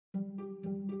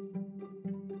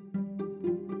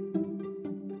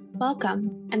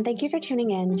Welcome, and thank you for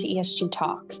tuning in to ESG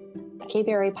Talks, a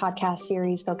KBRA podcast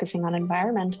series focusing on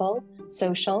environmental,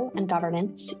 social, and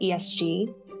governance,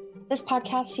 ESG. This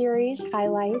podcast series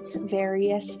highlights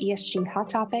various ESG hot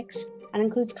topics and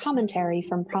includes commentary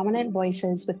from prominent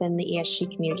voices within the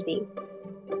ESG community.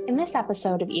 In this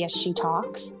episode of ESG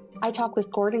Talks, I talk with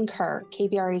Gordon Kerr,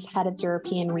 KBRA's head of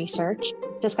European research,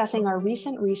 discussing our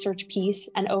recent research piece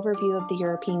and overview of the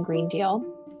European Green Deal,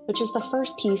 which is the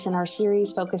first piece in our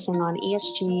series focusing on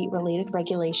ESG-related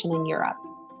regulation in Europe.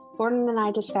 Gordon and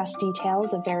I discuss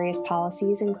details of various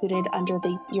policies included under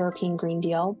the European Green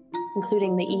Deal,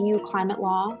 including the EU climate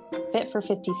law, Fit for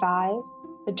 55,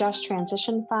 the Just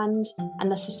Transition Fund,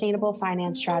 and the Sustainable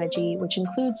Finance Strategy, which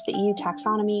includes the EU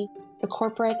Taxonomy, the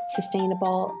Corporate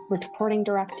Sustainable Reporting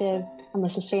Directive, and the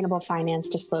Sustainable Finance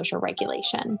Disclosure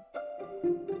Regulation.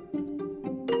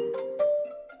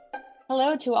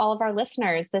 Hello to all of our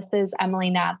listeners. This is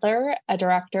Emilie Nadler, a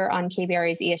director on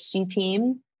KBRA's ESG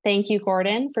team. Thank you,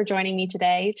 Gordon, for joining me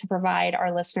today to provide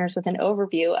our listeners with an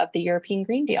overview of the European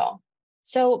Green Deal.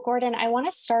 So, Gordon, I want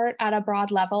to start at a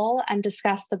broad level and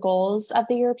discuss the goals of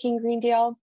the European Green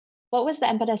Deal. What was the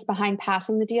impetus behind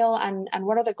passing the deal, and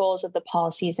what are the goals of the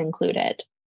policies included?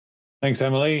 Thanks,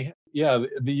 Emilie. Yeah,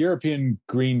 the European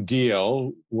Green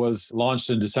Deal was launched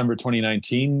in December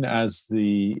 2019 as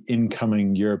the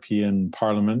incoming European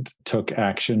Parliament took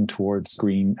action towards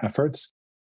green efforts,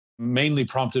 mainly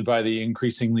prompted by the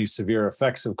increasingly severe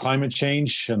effects of climate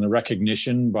change and the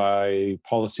recognition by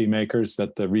policymakers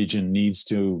that the region needs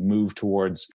to move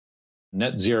towards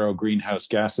net zero greenhouse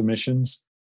gas emissions.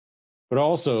 But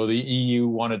also, the EU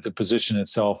wanted to position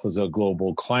itself as a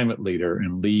global climate leader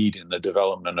and lead in the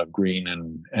development of green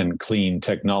and clean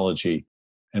technology.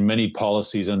 And many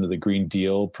policies under the Green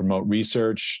Deal promote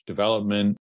research,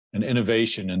 development, and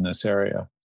innovation in this area.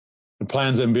 The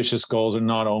plan's ambitious goals are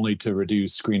not only to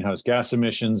reduce greenhouse gas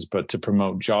emissions, but to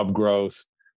promote job growth,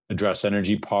 address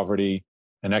energy poverty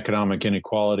and economic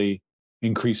inequality,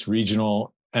 increase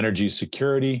regional energy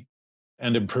security,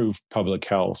 and improve public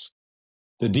health.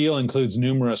 The deal includes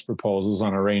numerous proposals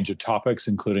on a range of topics,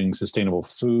 including sustainable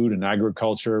food and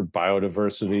agriculture,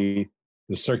 biodiversity,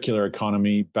 the circular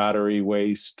economy, battery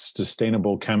waste,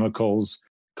 sustainable chemicals,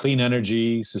 clean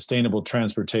energy, sustainable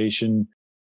transportation,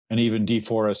 and even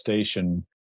deforestation.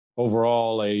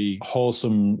 Overall, a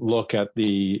wholesome look at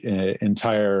the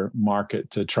entire market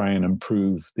to try and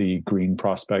improve the green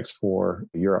prospects for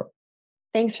Europe.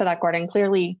 Thanks for that, Gordon.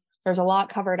 Clearly, there's a lot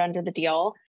covered under the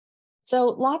deal. So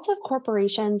lots of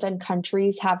corporations and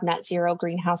countries have net zero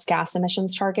greenhouse gas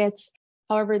emissions targets.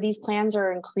 However, these plans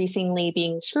are increasingly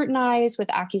being scrutinized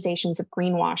with accusations of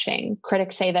greenwashing.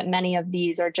 Critics say that many of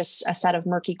these are just a set of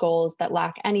murky goals that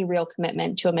lack any real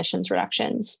commitment to emissions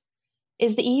reductions.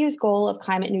 Is the EU's goal of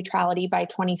climate neutrality by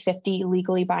 2050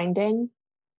 legally binding?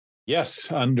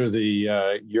 Yes, under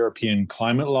the European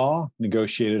climate law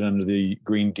negotiated under the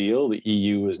Green Deal, the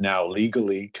EU is now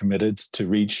legally committed to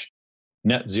reach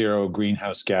net zero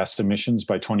greenhouse gas emissions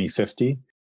by 2050.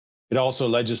 It also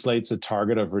legislates a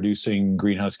target of reducing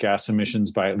greenhouse gas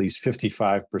emissions by at least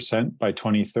 55% by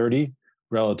 2030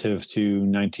 relative to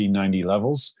 1990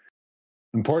 levels.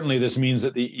 Importantly, this means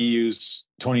that the EU's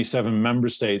 27 member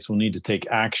states will need to take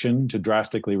action to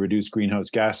drastically reduce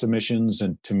greenhouse gas emissions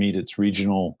and to meet its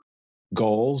regional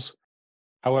goals.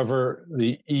 However,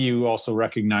 the EU also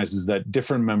recognizes that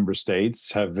different member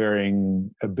states have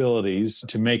varying abilities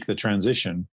to make the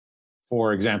transition.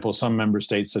 For example, some member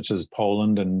states, such as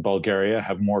Poland and Bulgaria,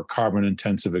 have more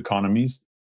carbon-intensive economies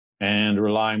and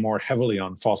rely more heavily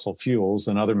on fossil fuels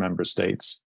than other member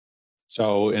states.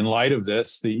 So in light of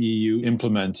this, the EU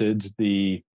implemented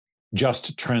the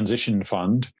Just Transition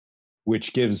Fund,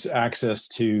 which gives access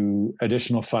to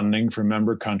additional funding for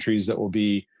member countries that will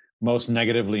be most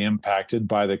negatively impacted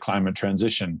by the climate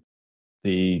transition.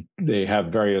 They have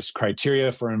various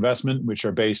criteria for investment, which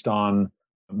are based on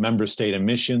member state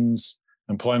emissions,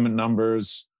 employment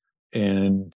numbers,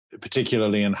 and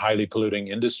particularly in highly polluting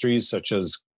industries such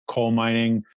as coal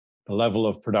mining, the level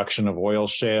of production of oil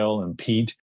shale and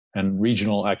peat, and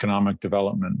regional economic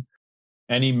development.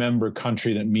 Any member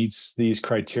country that meets these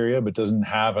criteria but doesn't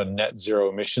have a net zero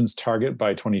emissions target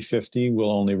by 2050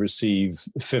 will only receive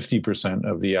 50%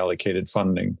 of the allocated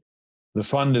funding. The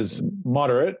fund is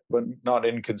moderate, but not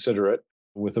inconsiderate,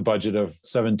 with a budget of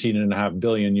 17.5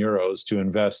 billion euros to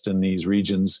invest in these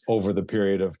regions over the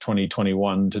period of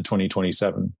 2021 to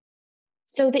 2027.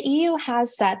 So the EU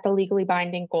has set the legally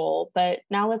binding goal, but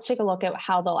now let's take a look at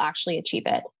how they'll actually achieve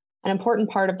it. An important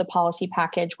part of the policy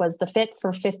package was the Fit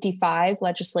for 55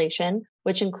 legislation,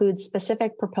 which includes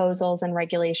specific proposals and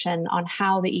regulation on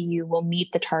how the EU will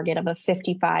meet the target of a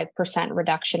 55%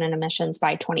 reduction in emissions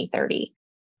by 2030.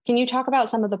 Can you talk about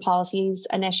some of the policies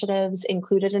initiatives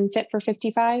included in Fit for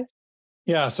 55?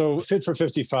 Yeah, so Fit for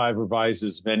 55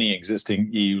 revises many existing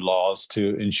EU laws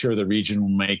to ensure the region will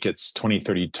make its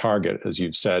 2030 target, as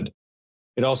you've said.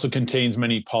 It also contains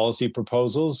many policy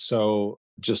proposals. So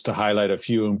just to highlight a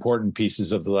few important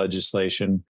pieces of the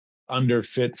legislation, under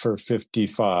Fit for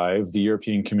 55, the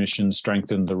European Commission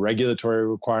strengthened the regulatory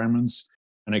requirements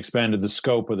and expanded the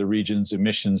scope of the region's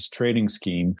emissions trading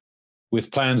scheme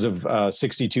with plans of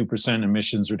 62%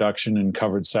 emissions reduction in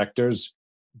covered sectors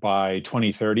by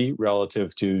 2030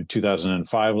 relative to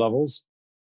 2005 levels.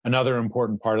 Another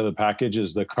important part of the package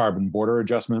is the carbon border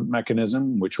adjustment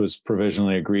mechanism, which was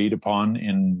provisionally agreed upon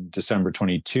in December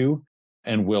 22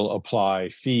 and will apply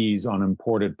fees on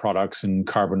imported products in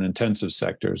carbon-intensive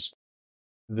sectors.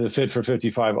 The Fit for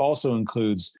 55 also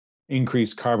includes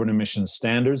increased carbon emission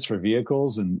standards for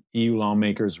vehicles, and EU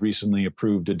lawmakers recently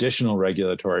approved additional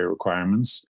regulatory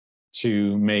requirements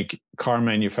to make car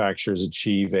manufacturers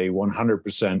achieve a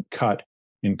 100% cut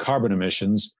in carbon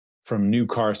emissions from new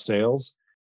car sales,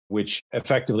 which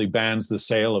effectively bans the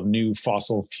sale of new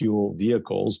fossil fuel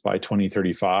vehicles by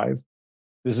 2035.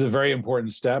 This is a very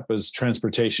important step as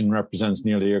transportation represents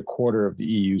nearly a quarter of the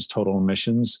EU's total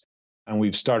emissions. And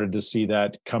we've started to see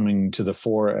that coming to the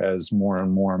fore as more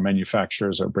and more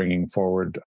manufacturers are bringing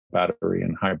forward battery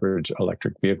and hybrid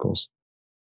electric vehicles.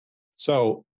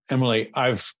 So, Emilie,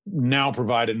 I've now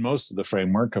provided most of the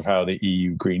framework of how the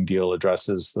EU Green Deal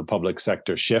addresses the public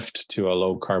sector shift to a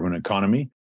low carbon economy.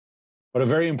 But a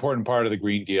very important part of the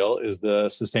Green Deal is the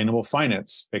sustainable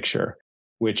finance picture,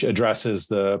 which addresses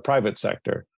the private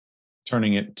sector.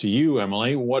 Turning it to you,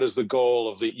 Emilie, what is the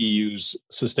goal of the EU's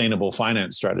sustainable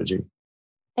finance strategy?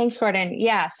 Thanks, Gordon.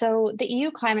 Yeah, so the EU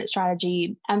climate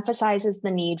strategy emphasizes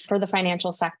the need for the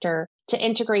financial sector to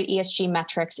integrate ESG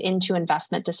metrics into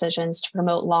investment decisions to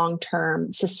promote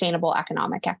long-term sustainable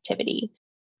economic activity.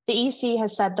 The EC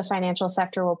has said the financial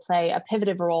sector will play a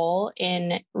pivotal role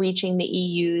in reaching the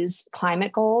EU's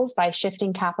climate goals by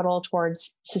shifting capital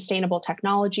towards sustainable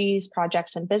technologies,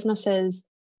 projects, and businesses,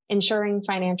 ensuring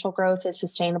financial growth is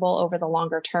sustainable over the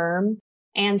longer term,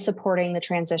 and supporting the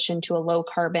transition to a low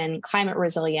carbon, climate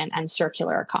resilient, and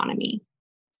circular economy.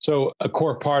 So a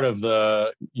core part of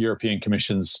the European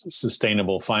Commission's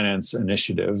Sustainable Finance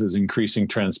Initiative is increasing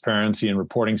transparency and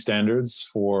reporting standards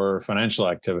for financial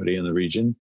activity in the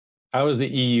region. How is the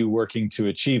EU working to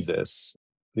achieve this?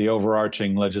 The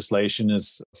overarching legislation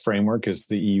framework is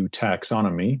the EU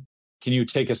Taxonomy. Can you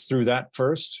take us through that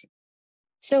first?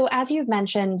 So as you've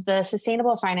mentioned, the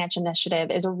Sustainable Finance Initiative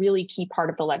is a really key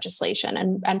part of the legislation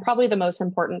and probably the most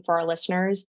important for our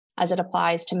listeners as it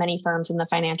applies to many firms in the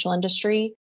financial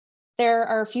industry. There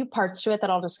are a few parts to it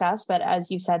that I'll discuss, but as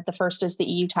you said, the first is the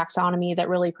EU Taxonomy that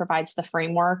really provides the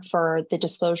framework for the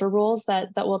disclosure rules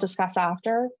that we'll discuss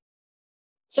after.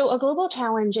 So a global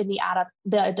challenge in the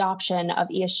adoption of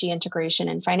ESG integration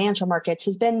in financial markets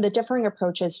has been the differing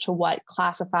approaches to what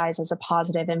classifies as a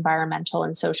positive environmental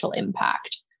and social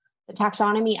impact. The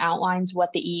taxonomy outlines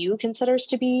what the EU considers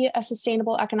to be a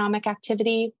sustainable economic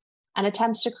activity and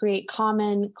attempts to create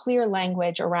common, clear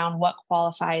language around what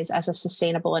qualifies as a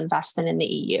sustainable investment in the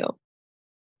EU.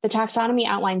 The taxonomy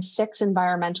outlines 6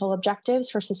 environmental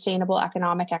objectives for sustainable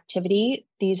economic activity.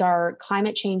 These are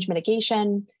climate change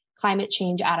mitigation, climate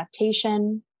change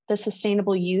adaptation, the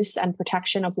sustainable use and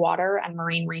protection of water and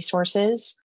marine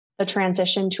resources, the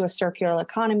transition to a circular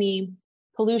economy,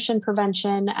 pollution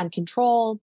prevention and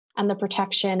control, and the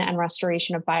protection and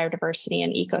restoration of biodiversity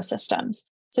and ecosystems.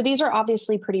 So these are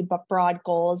obviously pretty broad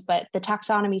goals, but the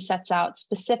taxonomy sets out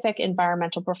specific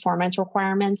environmental performance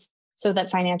requirements so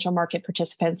that financial market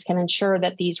participants can ensure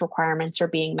that these requirements are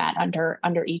being met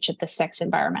under each of the 6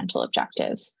 environmental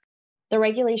objectives. The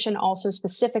regulation also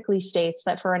specifically states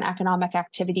that for an economic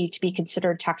activity to be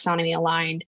considered taxonomy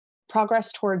aligned,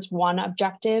 progress towards one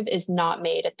objective is not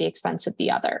made at the expense of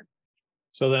the other.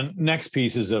 So then next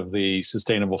pieces of the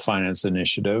Sustainable Finance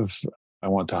Initiative I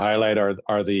want to highlight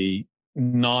are the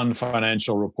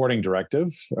Non-Financial Reporting Directive,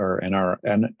 or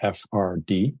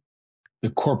NFRD, the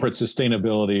Corporate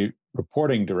Sustainability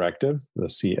Reporting Directive, the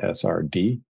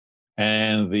CSRD,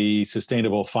 and the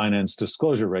Sustainable Finance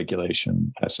Disclosure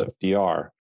Regulation, SFDR.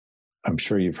 I'm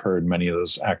sure you've heard many of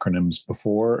those acronyms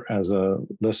before as a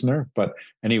listener, but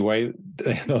anyway,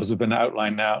 those have been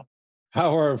outlined now.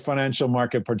 How are financial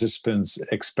market participants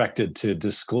expected to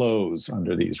disclose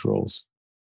under these rules?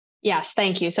 Yes,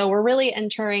 thank you. So we're really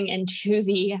entering into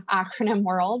the acronym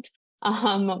world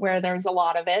where there's a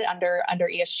lot of it under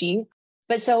ESG.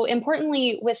 But so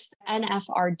importantly, with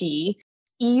NFRD,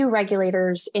 EU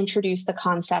regulators introduced the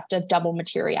concept of double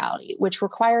materiality, which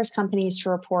requires companies to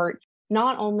report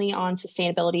not only on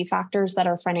sustainability factors that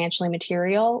are financially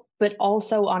material, but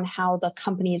also on how the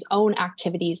company's own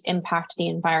activities impact the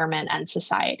environment and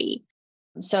society.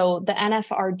 So the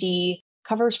NFRD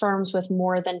covers firms with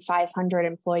more than 500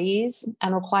 employees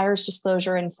and requires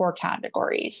disclosure in 4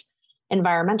 categories: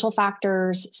 environmental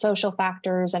factors, social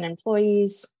factors and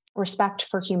employees, respect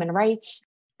for human rights,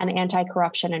 and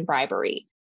anti-corruption and bribery.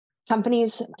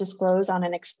 Companies disclose on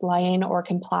an explain or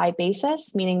comply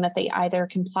basis, meaning that they either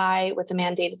comply with the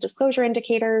mandated disclosure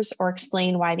indicators or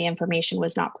explain why the information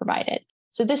was not provided.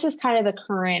 So this is kind of the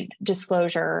current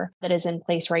disclosure that is in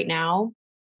place right now.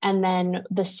 And then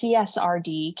the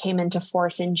CSRD came into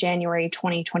force in January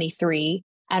 2023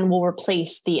 and will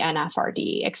replace the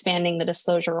NFRD, expanding the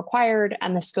disclosure required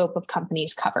and the scope of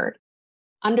companies covered.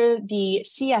 Under the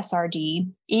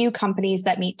CSRD, EU companies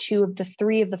that meet 2 of the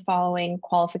 3 of the following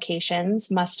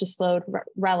qualifications must disclose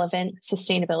relevant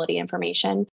sustainability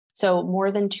information. So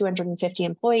more than 250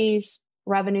 employees,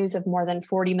 revenues of more than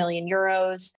 40 million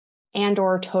euros, and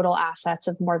or total assets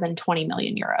of more than 20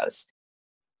 million euros.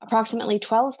 Approximately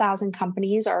 12,000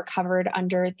 companies are covered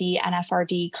under the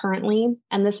NFRD currently,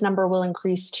 and this number will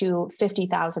increase to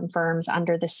 50,000 firms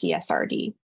under the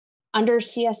CSRD. Under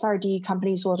CSRD,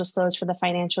 companies will disclose for the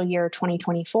financial year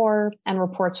 2024, and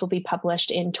reports will be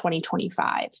published in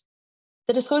 2025.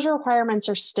 The disclosure requirements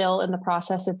are still in the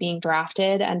process of being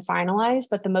drafted and finalized,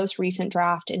 but the most recent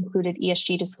draft included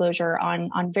ESG disclosure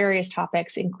on various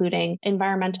topics, including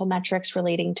environmental metrics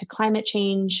relating to climate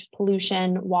change,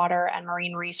 pollution, water and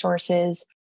marine resources,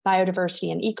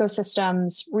 biodiversity and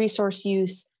ecosystems, resource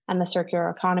use, and the circular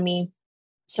economy,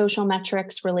 social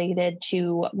metrics related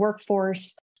to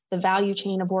workforce, the value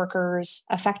chain of workers,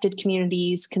 affected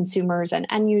communities, consumers, and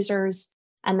end users,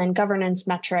 and then governance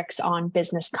metrics on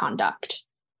business conduct.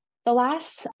 The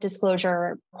last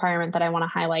disclosure requirement that I want to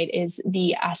highlight is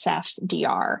the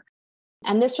SFDR.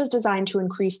 And this was designed to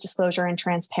increase disclosure and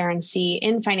transparency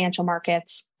in financial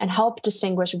markets and help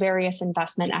distinguish various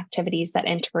investment activities that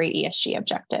integrate ESG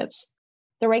objectives.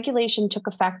 The regulation took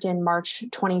effect in March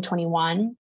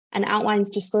 2021 and outlines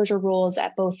disclosure rules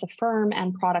at both the firm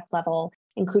and product level,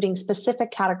 including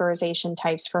specific categorization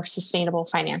types for sustainable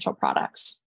financial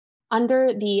products.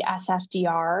 Under the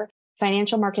SFDR,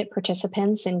 financial market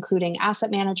participants, including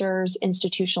asset managers,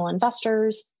 institutional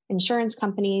investors, insurance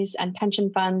companies, and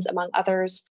pension funds, among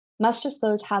others, must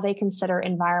disclose how they consider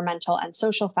environmental and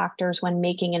social factors when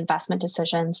making investment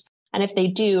decisions, and if they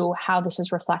do, how this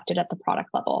is reflected at the product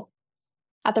level.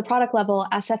 At the product level,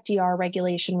 SFDR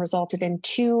regulation resulted in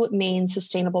 2 main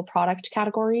sustainable product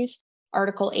categories: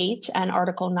 Article 8 and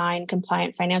Article 9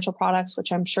 compliant financial products,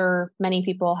 which I'm sure many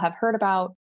people have heard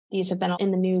about. These have been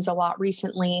in the news a lot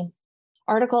recently.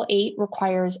 Article 8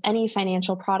 requires any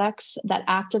financial products that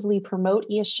actively promote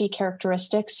ESG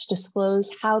characteristics to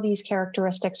disclose how these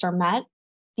characteristics are met.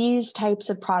 These types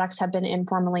of products have been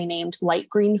informally named light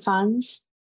green funds.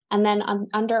 And then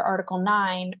under Article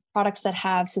 9, products that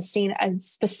have a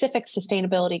specific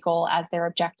sustainability goal as their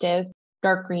objective,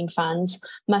 dark green funds,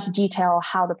 must detail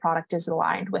how the product is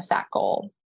aligned with that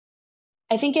goal.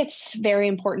 I think it's very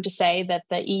important to say that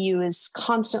the EU is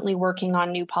constantly working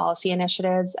on new policy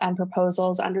initiatives and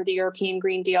proposals under the European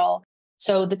Green Deal.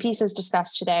 So the pieces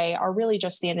discussed today are really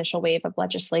just the initial wave of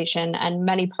legislation, and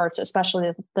many parts,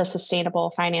 especially the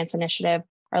Sustainable Finance Initiative,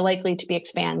 are likely to be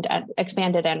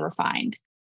expanded and refined.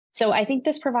 So I think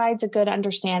this provides a good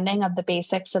understanding of the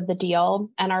basics of the deal,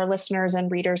 and our listeners and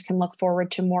readers can look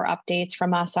forward to more updates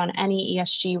from us on any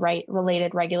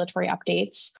ESG-related regulatory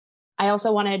updates. I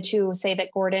also wanted to say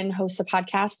that Gordon hosts a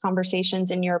podcast, Conversations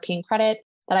in European Credit,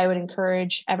 that I would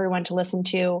encourage everyone to listen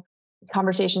to.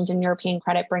 Conversations in European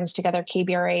Credit brings together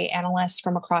KBRA analysts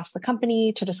from across the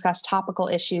company to discuss topical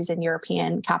issues in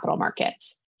European capital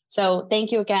markets. So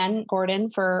thank you again,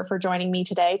 Gordon, for joining me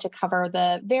today to cover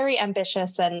the very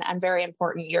ambitious and very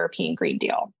important European Green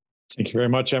Deal. Thank you very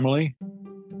much, Emilie.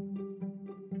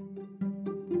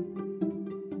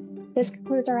 This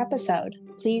concludes our episode.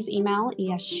 Please email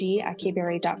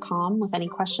esg@kbra.com with any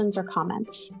questions or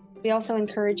comments. We also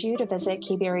encourage you to visit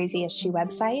KBRA's ESG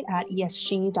website at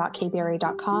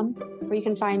esg.kbra.com, where you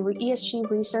can find ESG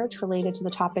research related to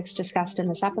the topics discussed in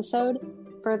this episode,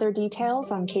 further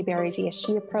details on KBRA's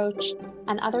ESG approach,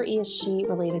 and other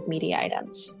ESG-related media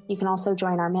items. You can also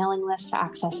join our mailing list to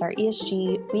access our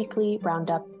ESG weekly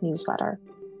roundup newsletter.